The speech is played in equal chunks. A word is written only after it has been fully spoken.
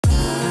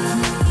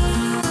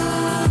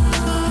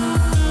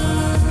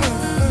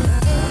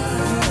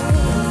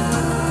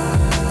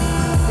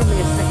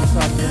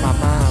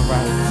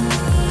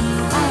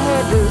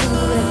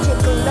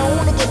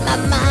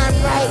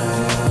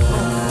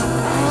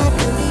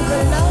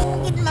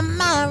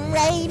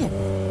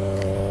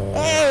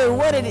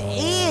what it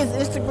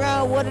is,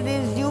 Instagram, what it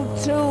is,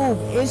 YouTube.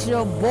 It's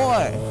your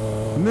boy,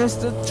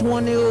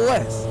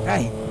 Mr20west.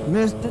 Hey,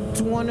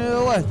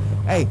 Mr20west.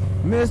 Hey,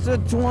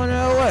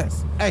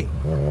 Mr20west. Hey.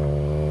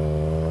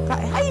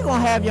 How you gonna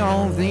have your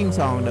own theme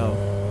song though?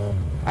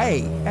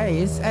 Hey,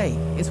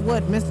 it's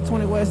what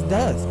Mr20west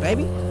does,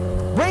 baby.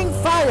 Bring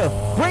fire,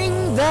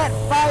 bring that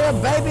fire,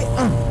 baby.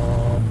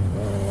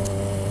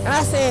 And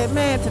I said,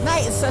 man,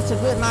 tonight is such a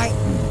good night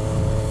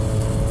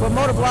for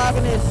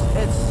motovlogging.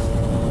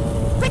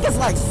 I think it's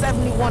like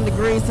 71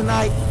 degrees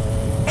tonight.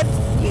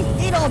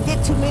 You don't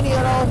get too many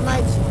of those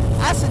nights.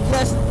 I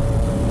suggest,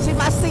 see,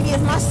 my city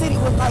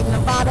was like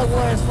Nevada,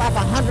 where it's like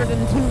 102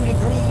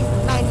 degrees,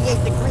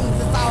 98 degrees.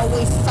 It's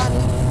always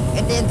sunny,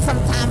 and then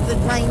sometimes it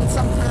rains,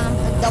 sometimes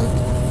it don't.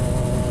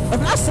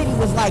 If my city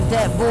was like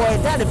that, boy,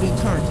 that'd be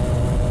turned.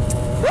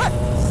 But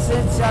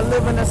since I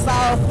live in the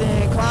South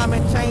and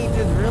climate change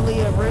is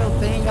really a real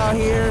thing out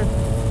here,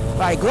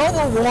 like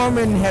global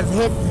warming has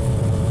hit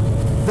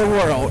the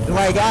world.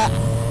 Like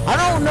I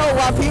don't know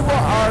why people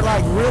are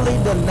like really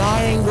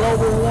denying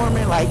global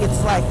warming. Like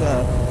it's like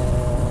a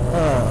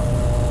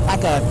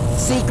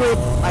secret.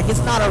 Like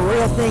it's not a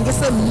real thing.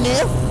 It's a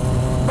myth,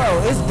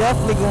 bro. It's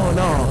definitely going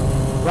on.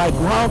 Like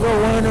longer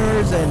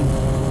winters, and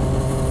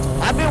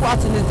I've been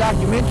watching this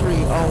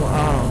documentary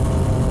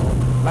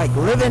on like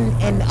living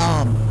in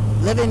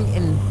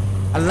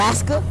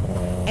Alaska,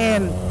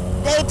 and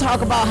they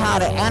talk about how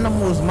the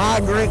animals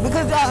migrate,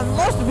 because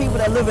most of the people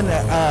that live in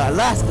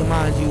Alaska,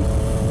 mind you,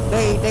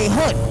 they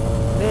hunt,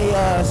 they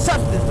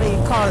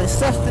call it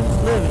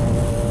substance living.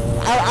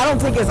 I don't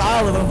think it's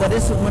all of them, but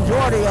it's a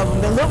majority of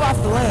them. They live off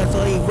the land,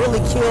 so they really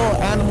kill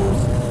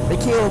animals. They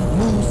kill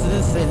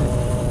mooses and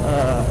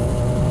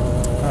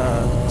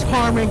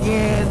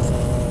ptarmigans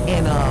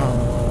and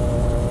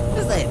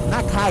what's that?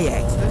 Not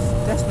kayaks.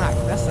 That's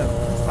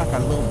like a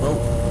little boat.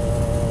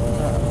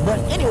 But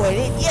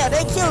anyway,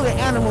 they kill the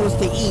animals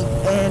to eat,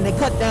 and they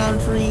cut down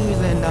trees,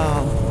 and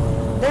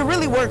they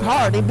really work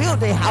hard. They build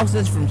their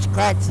houses from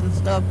scratch and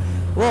stuff.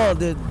 Well,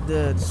 the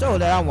show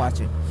that I'm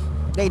watching,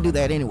 they do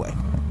that anyway.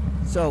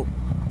 So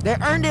they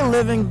earn their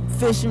living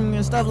fishing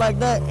and stuff like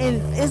that.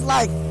 And it's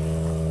like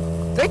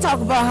they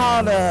talk about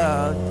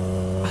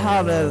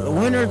how the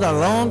winters are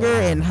longer,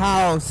 and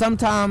how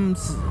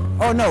sometimes,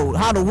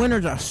 how the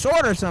winters are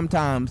shorter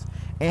sometimes,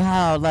 and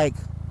how like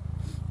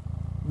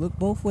look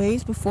both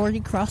ways before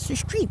you cross the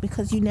street,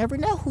 because you never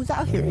know who's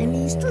out here in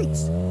these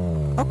streets.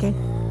 Okay.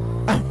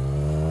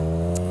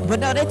 But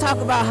no, they talk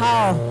about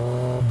how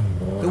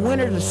the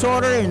winters are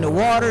shorter and the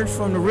waters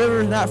from the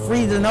rivers not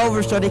freezing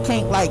over, so they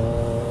can't like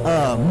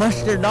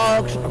mush their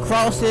dogs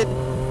across it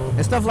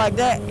and stuff like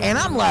that. And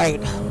I'm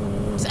like,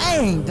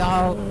 dang,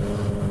 dog,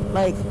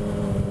 like,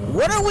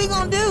 what are we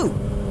gonna do?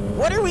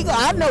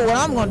 I know what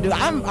I'm gonna do.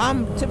 I'm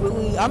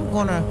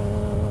gonna,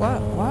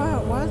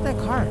 why is that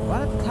car,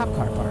 why is the cop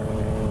car parked there?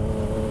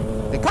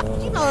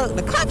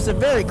 The cops are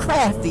very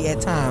crafty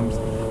at times.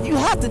 You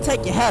have to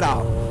take your hat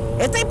off.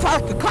 If they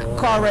park a cop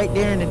car right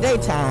there in the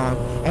daytime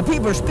and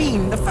people are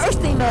speeding, the first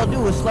thing they'll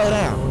do is slow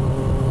down.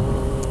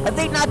 I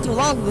think not too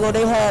long ago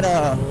they had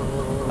a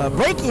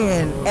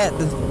break-in at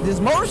this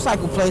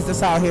motorcycle place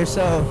that's out here,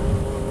 so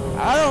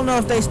I don't know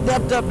if they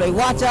stepped up, they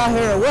watch out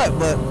here or what,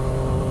 but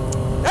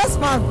that's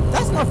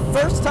my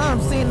first time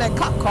seeing that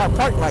cop car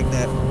parked like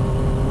that.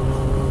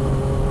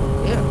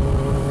 Yeah.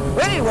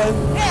 But anyway,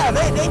 yeah,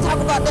 they talk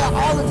about that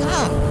all the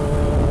time.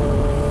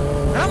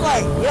 And I'm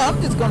like, yeah,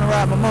 I'm just gonna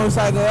ride my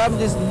motorcycle. I'm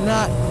just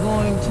not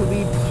going to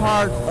be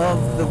part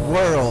of the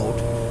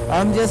world.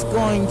 I'm just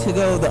going to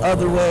go the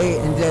other way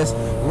and just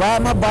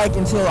ride my bike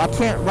until I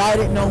can't ride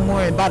it no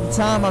more. And by the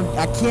time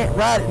I can't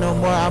ride it no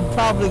more, I'm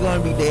probably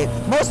gonna be dead.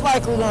 Most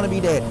likely gonna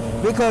be dead,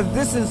 because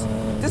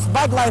this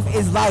bike life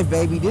is life,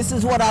 baby. This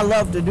is what I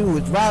love to do,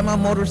 is ride my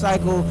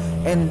motorcycle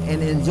and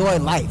enjoy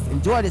life.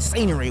 Enjoy the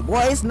scenery.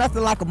 Boy, it's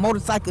nothing like a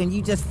motorcycle, and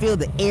you just feel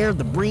the air,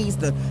 the breeze,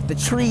 the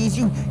trees.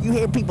 You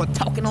hear people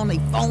talking on their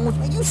phones.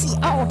 Man, you see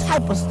all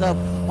type of stuff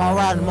while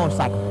riding a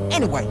motorcycle.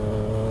 Anyway,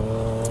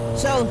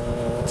 so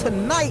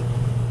tonight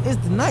is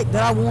the night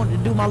that I wanted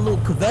to do my little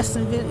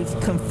confession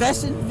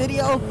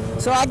video.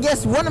 So I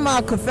guess one of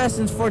my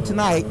confessions for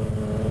tonight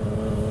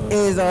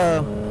is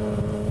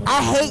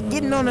I hate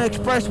getting on the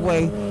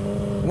expressway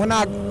when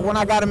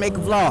I gotta make a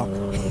vlog.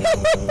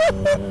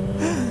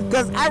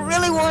 Cause I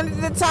really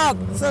wanted to talk,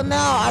 so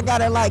now I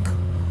gotta like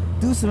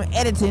do some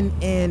editing,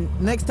 and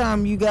next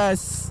time you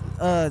guys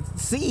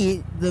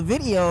see the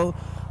video,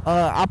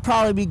 I'll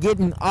probably be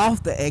getting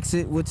off the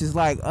exit, which is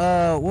like,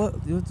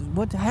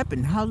 what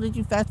happened? How did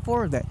you fast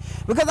forward that?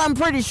 Because I'm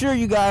pretty sure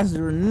you guys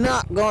are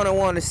not gonna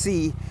want to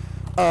see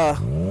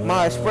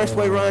my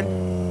expressway run.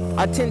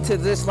 I tend to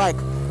just like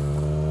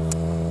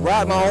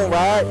ride my own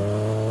ride.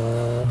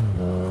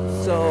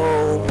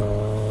 So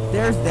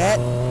there's that.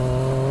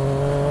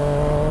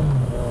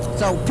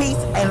 So peace,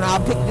 and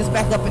I'll pick this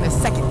back up in a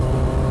second.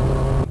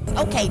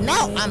 Okay,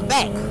 now I'm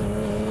back.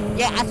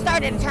 Yeah, I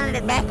started turning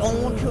it back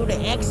on to the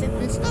exit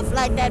and stuff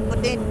like that,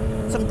 but then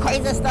some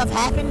crazy stuff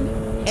happened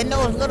in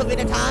those little bit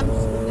of times,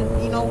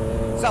 you know.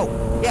 So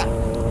yeah,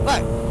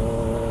 but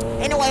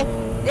Anyway,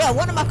 yeah,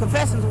 one of my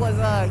confessions was,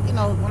 you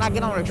know, when I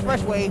get on the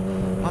expressway,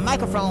 my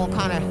microphone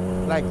kind of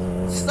like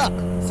stuck.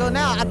 So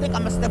now I think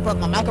I'm gonna step up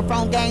my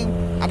microphone game.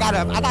 I got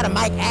a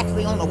mic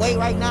actually on the way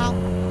right now.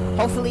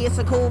 Hopefully it's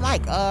a cool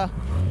mic. I'll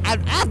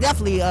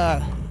definitely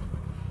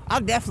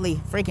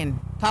freaking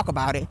talk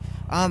about it.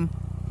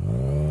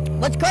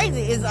 What's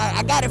crazy is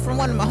I got it from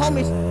one of my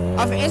homies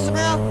off of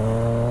Instagram.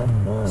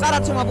 Shout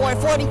out to my boy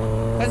 40,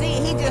 cause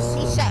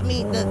he shot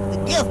me the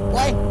gift,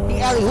 boy. He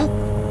alley-oop.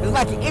 It's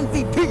like an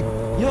MVP.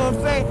 You know what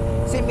I'm saying?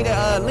 Sent me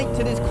the link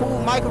to this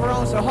cool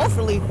microphone. So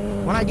hopefully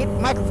when I get the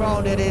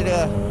microphone, that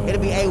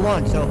it'll be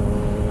A1. So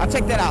I'll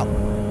check that out.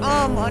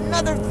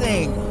 Another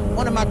thing,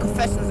 one of my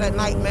confessions at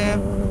night,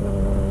 man.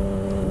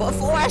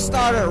 Before I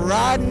started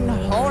riding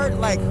hard,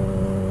 like,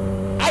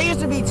 I used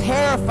to be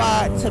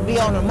terrified to be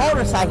on a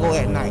motorcycle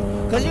at night,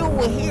 because you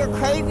would hear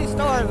crazy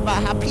stories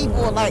about how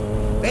people, like,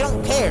 they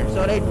don't care,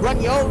 so they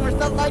run you over and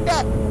stuff like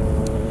that.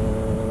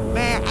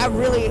 Man, I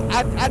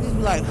just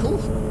be like, who?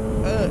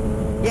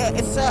 Yeah,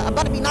 it's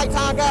about to be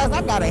nighttime, guys.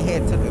 I gotta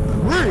head to the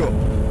grill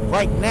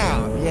right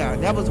now. Yeah,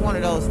 that was one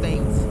of those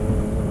things.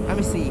 Let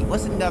me see.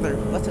 What's another?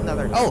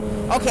 Oh,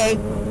 okay.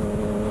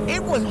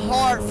 It was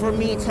hard for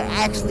me to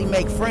actually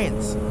make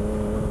friends.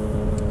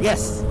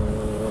 Yes,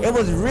 it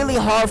was really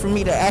hard for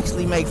me to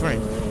actually make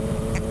friends.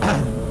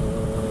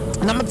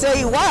 And I'm gonna tell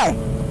you why.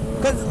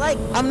 Cause like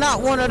I'm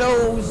not one of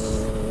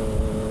those.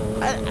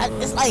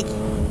 It's like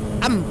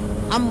I'm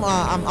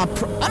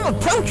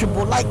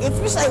approachable. Like if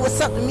you say what's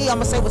up to me, I'm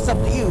gonna say what's up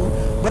to you.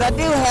 But I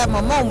do have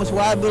my moments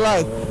where I'd be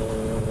like,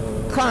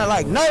 kind of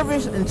like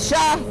nervous and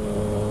shy.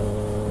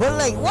 But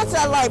like once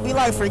I like be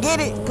like forget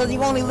it, cause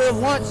you only live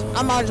once,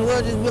 I might as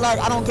well just be like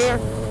I don't care.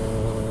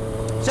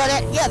 So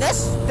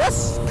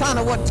that's kind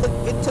of what took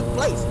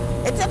place.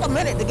 It took a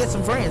minute to get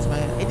some friends,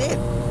 man. It did.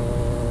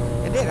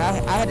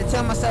 I had to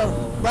tell myself,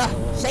 bruh,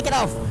 shake it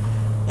off.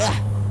 Yeah,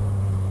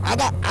 I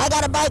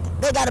got a bike.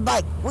 They got a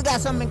bike. We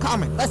got something in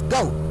common. Let's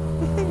go.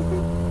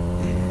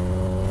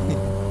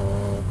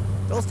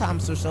 Those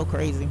times are so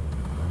crazy.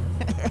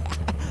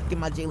 Get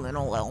my Jay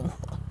Leno on.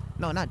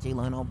 No, not Jay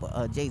Leno,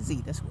 but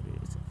Jay-Z. That's what it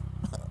is.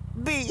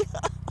 B.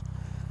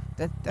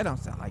 that don't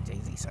sound like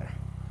Jay-Z, sir.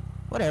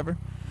 Whatever.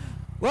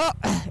 Well,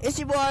 it's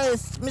your boy,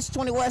 it's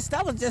Mr20west.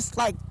 That was just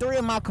like 3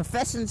 of my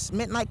confessions,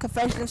 midnight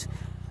confessions.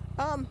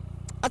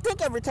 I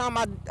think every time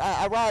I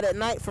ride at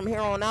night from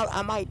here on out,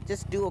 I might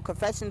just do a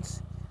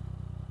confessions.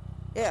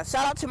 Yeah,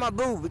 shout out to my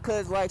boo,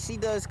 because like she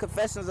does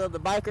confessions of the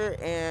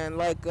biker, and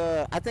like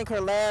I think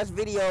her last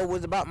video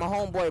was about my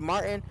homeboy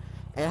Martin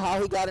and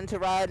how he got into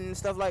riding and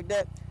stuff like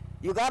that.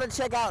 You gotta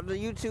check out the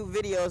YouTube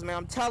videos, man.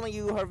 I'm telling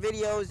you, her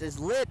videos is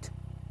lit.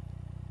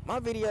 My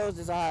videos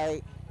is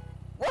alright.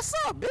 What's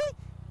up, B?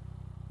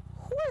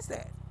 Who is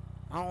that?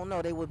 I don't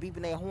know. They were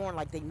beeping their horn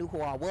like they knew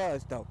who I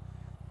was, though.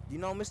 You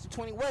know,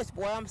 Mr20west,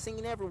 boy, I'm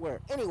singing everywhere.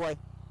 Anyway,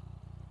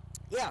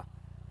 yeah.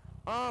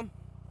 Alright,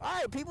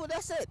 people,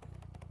 that's it.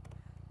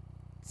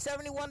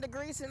 71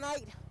 degrees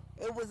tonight.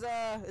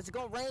 It's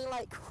gonna rain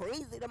like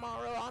crazy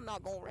tomorrow. I'm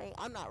not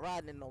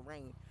riding in no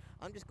rain.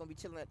 I'm just gonna be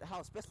chilling at the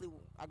house, especially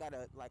I got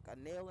a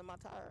nail in my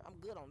tire. I'm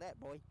good on that,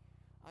 boy.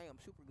 I am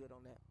super good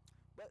on that.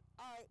 But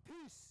alright,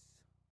 peace.